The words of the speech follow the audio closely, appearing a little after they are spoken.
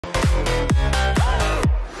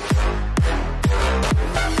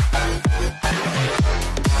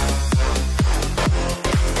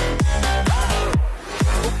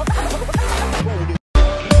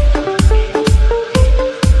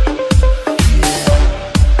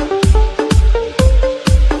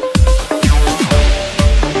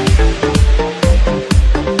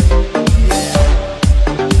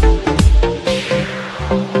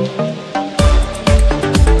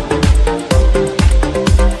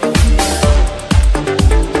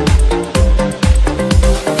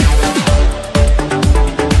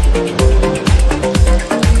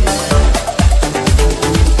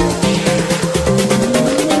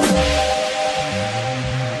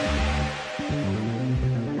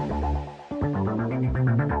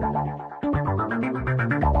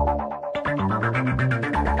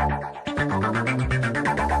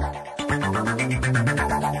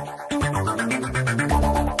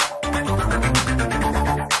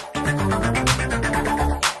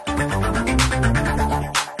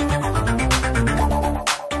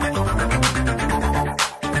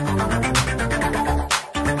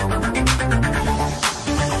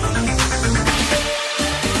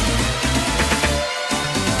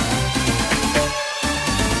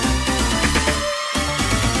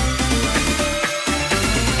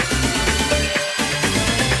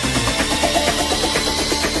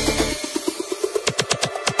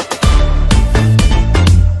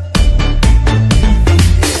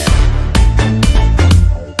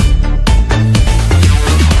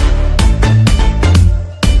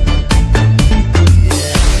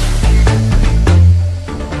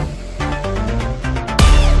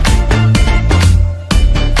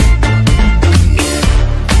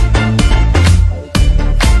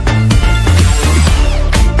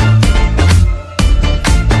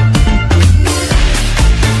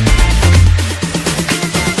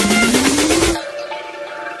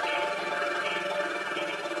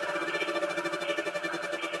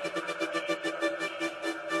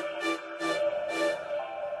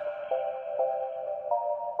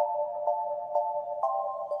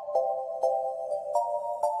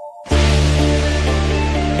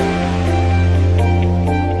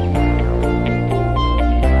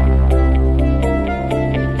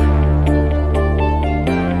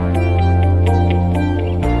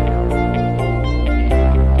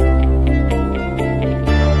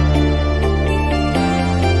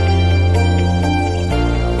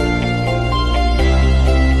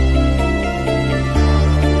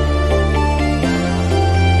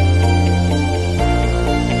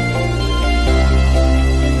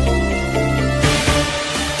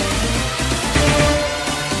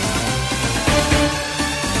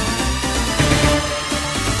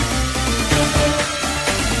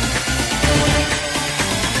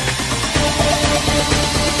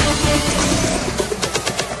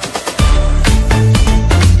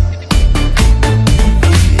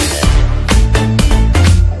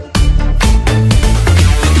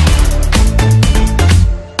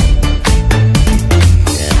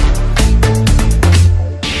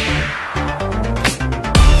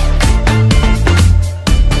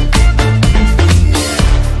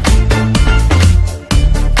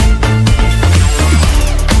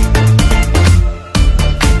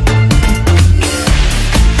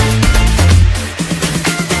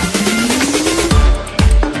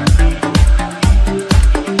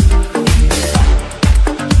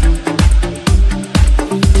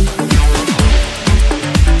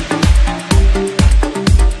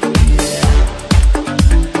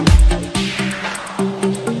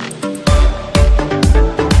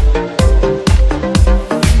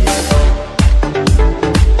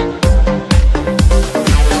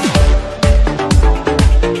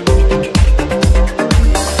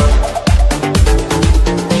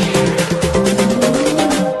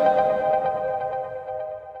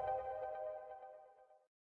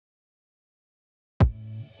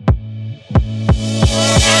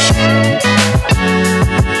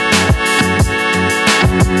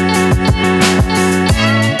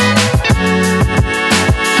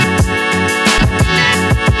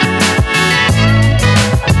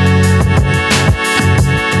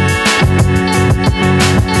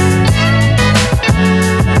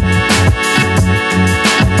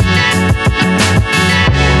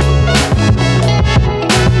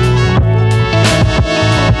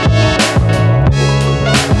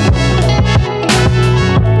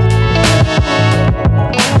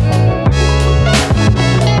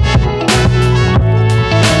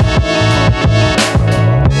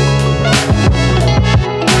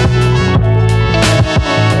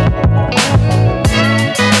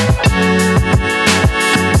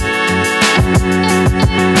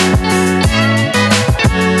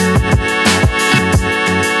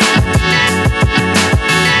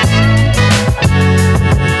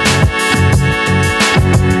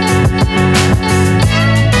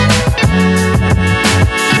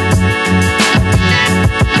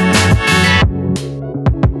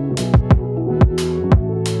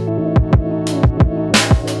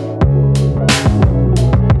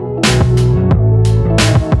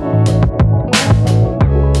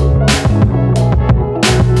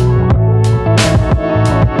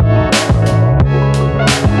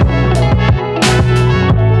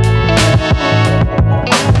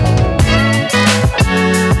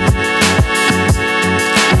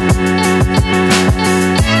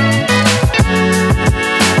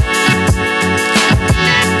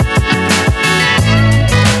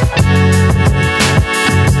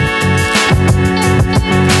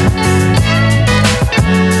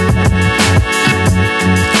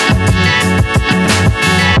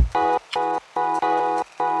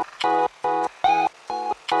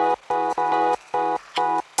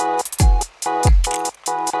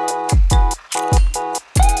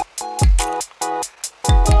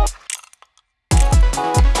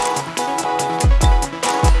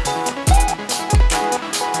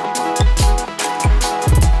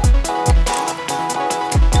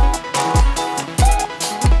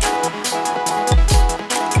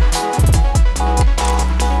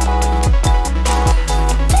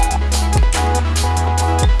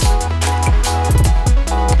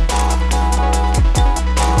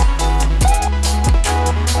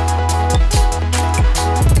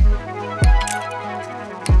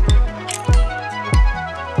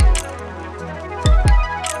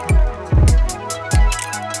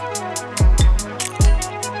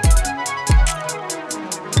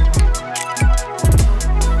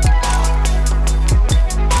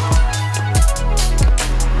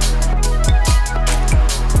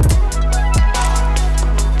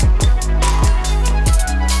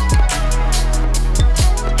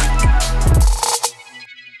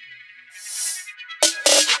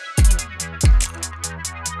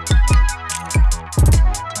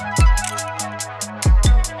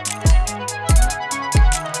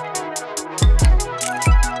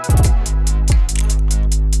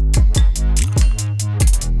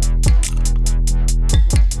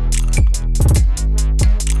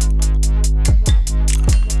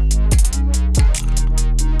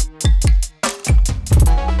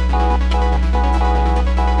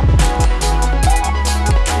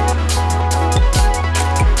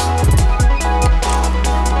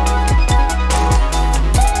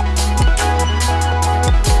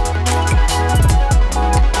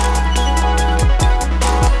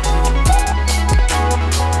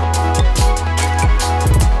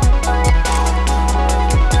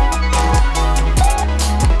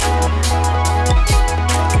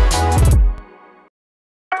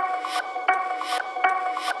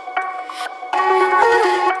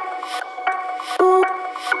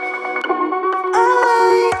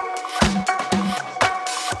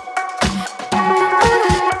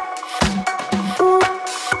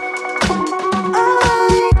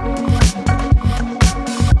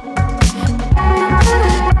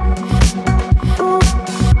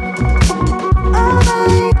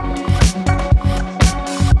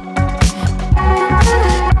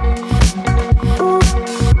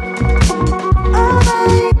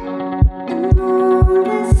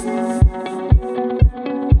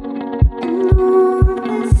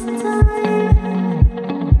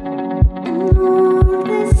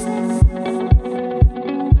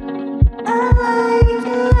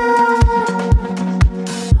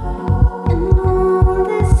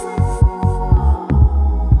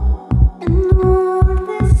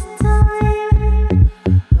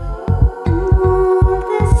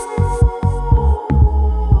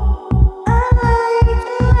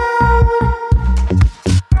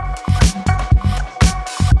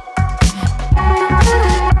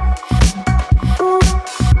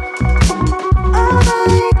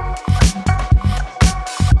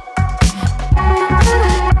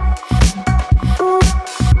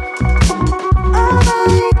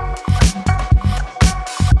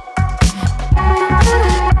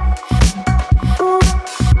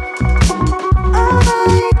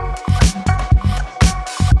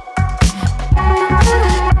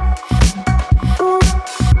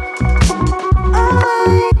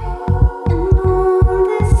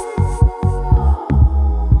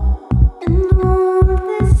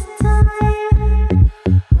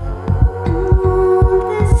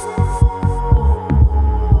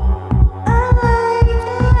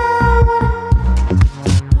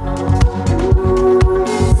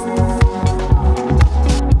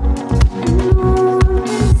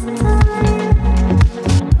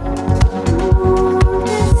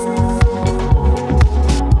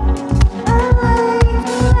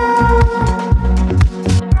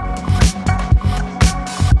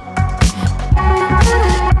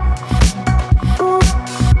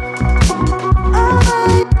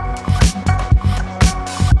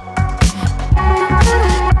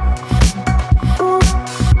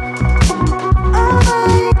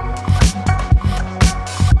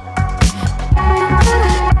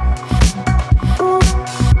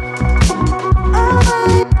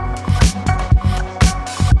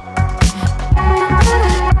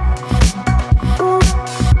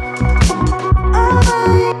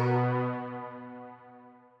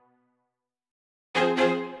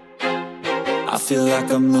I feel like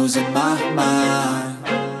I'm losing my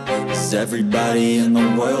mind. Is everybody in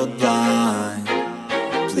the world blind?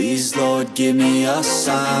 Please, Lord, give me a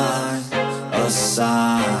sign, a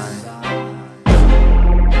sign.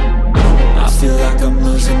 I feel like I'm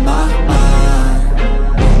losing my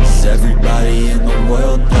mind. Is everybody in the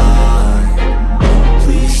world blind?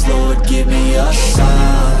 Please, Lord, give me a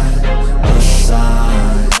sign, a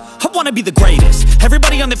sign. I wanna be the greatest.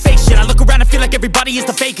 Everybody on the fake shit. I look around and feel like everybody is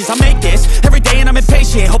the fakest. I make this every day and I'm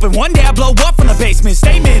impatient, hoping one day I blow up from the basement.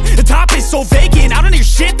 Statement, the top is so vacant. I don't hear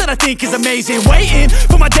shit that I think is amazing. Waiting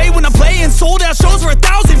for my day when I'm playing sold out shows for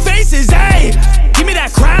 1,000 faces. Hey, give me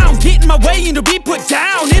that crown, get in my way and to be put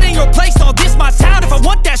down. It ain't your place, no, this my town. If I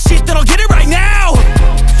want that shit, then I'll get it right now.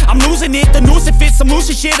 I'm losing it, the noose it fits. I'm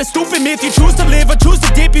losing shit, a stupid myth. You choose to live or choose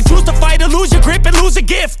to dip. You choose to fight or lose your grip and lose a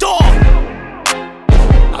gift.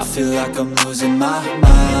 I feel like I'm losing my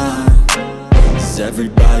mind. Is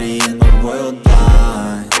everybody in the world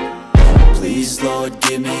blind? Please, Lord,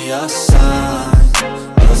 give me a sign,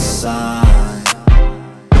 a sign.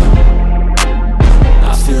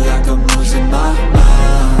 I feel like I'm losing my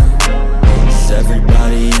mind. Is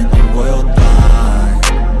everybody in the world blind?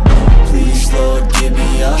 Please, Lord, give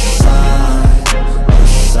me a sign, a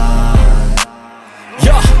sign.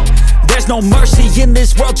 Yeah. There's no mercy in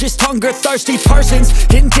this world, just hunger-thirsty persons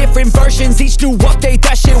in different versions. Each new update,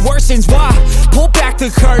 that shit worsens. Why? Pull back the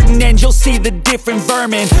curtain and you'll see the different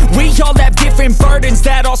vermin. We all have different burdens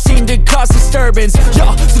that all seem to cause disturbance.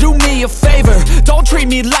 Yo, so do me a favor, don't treat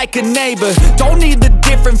me like a neighbor. Don't need the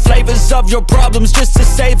different flavors of your problems just to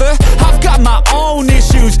savor. I've got my own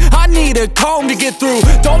issues, I need a comb to get through.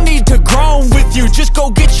 Don't need to groan with you, just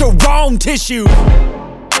go get your own tissue.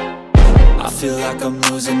 I feel like I'm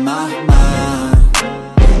losing my mind.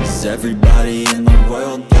 Is everybody in the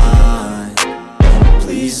world blind?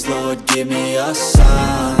 Please, Lord, give me a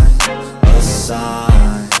sign, a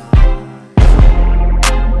sign.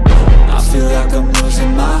 I feel like I'm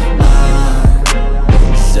losing my mind.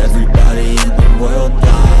 Is everybody in the world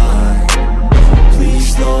blind?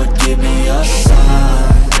 Please, Lord, give me a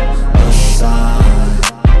sign, a sign.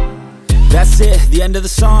 That's it, the end of the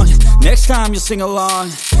song. Next time you'll sing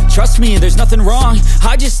along. Trust me, there's nothing wrong.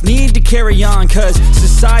 I just need to carry on, cause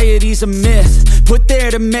society's a myth put there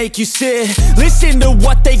to make you sit. Listen to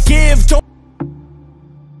what they give, don't